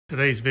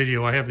Today's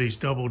video, I have these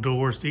double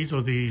doors. These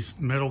are these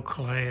metal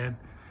clad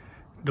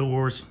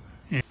doors.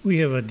 And we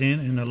have a dent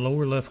in the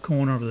lower left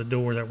corner of the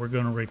door that we're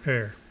going to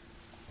repair.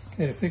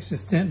 Okay, to fix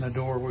this dent in the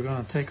door, we're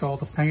going to take all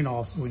the paint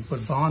off. So we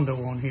put Bondo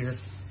on here,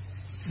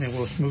 and then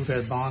we'll smooth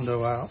that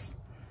Bondo out so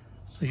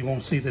you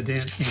won't see the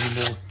dent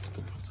anymore.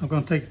 I'm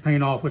going to take the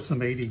paint off with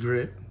some 80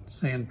 grit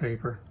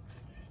sandpaper.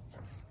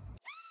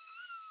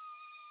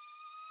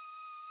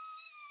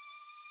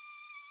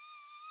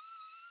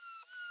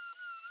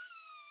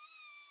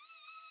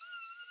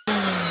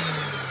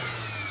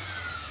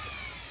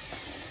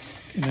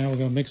 Okay, now we're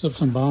going to mix up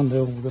some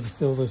Bondo. We're going to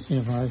fill this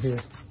in right here.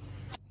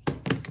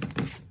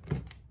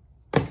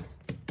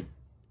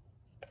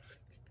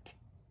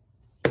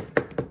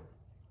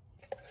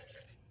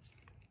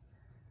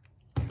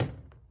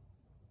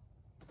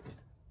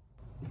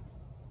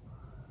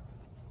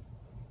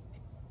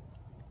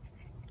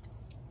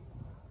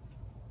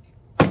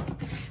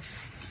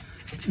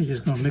 You're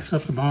just going to mix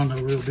up the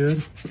Bondo real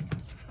good.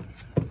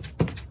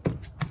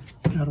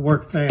 You got to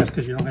work fast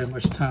because you don't have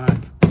much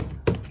time.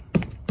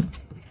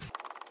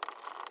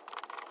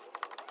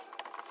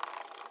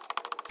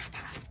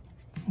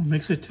 We'll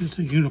mix it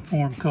to a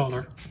uniform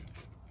color.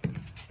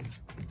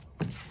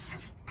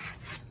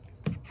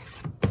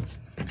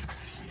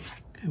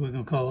 Okay, we're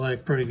going to call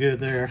that pretty good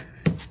there.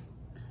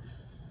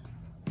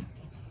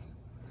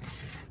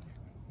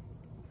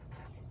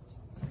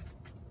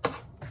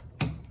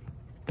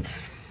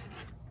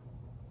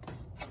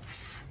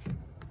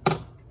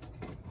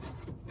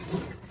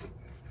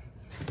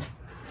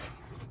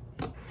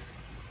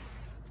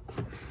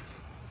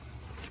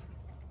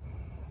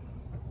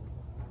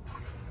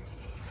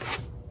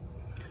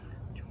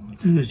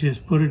 Do is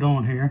just put it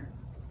on here.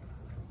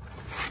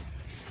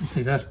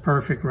 See, that's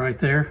perfect right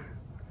there.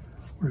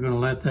 We're going to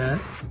let that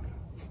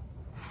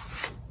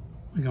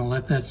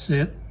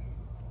sit.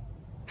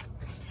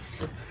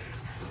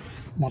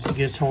 Once it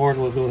gets hard,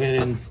 we'll go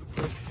ahead and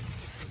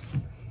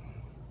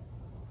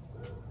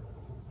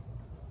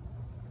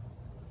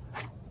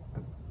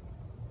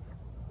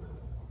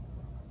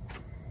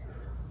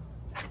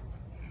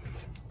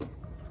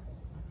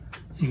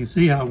you can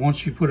see how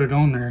once you put it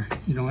on there,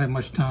 you don't have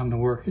much time to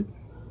work it.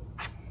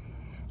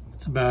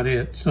 That's about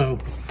it. So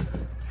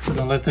we're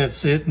gonna let that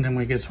sit, and then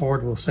when it gets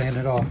hard, we'll sand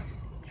it off.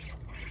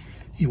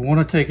 You want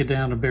to take it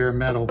down to bare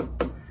metal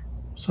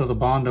so the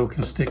Bondo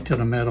can stick to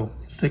the metal.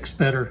 It sticks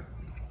better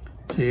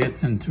to it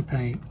than to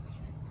paint.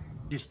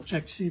 Just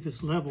check to see if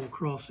it's level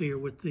across here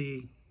with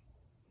the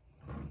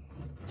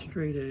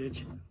straight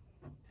edge.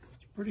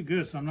 It's pretty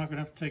good, so I'm not gonna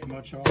have to take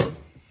much off.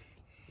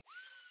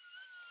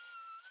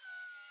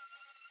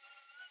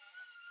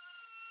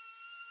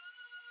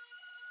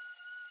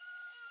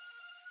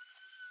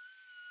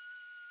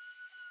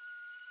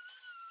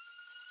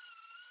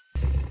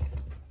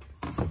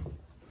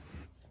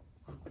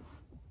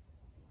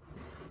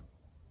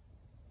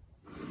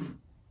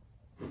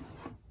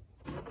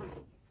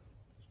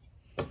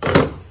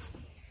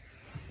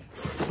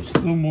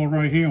 A little more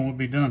right here and we'll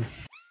be done.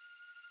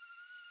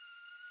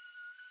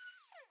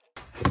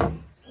 All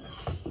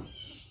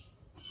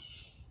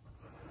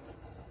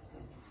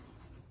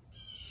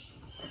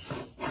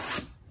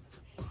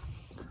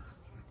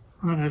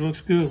right, that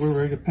looks good. We're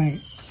ready to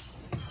paint.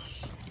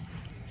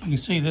 You can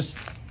see this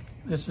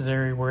is the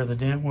area where the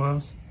dent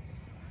was.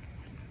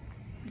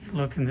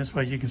 Looking this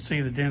way, you can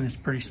see the dent is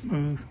pretty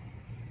smooth.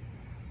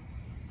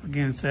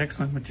 Again, it's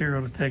excellent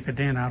material to take a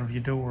dent out of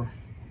your door.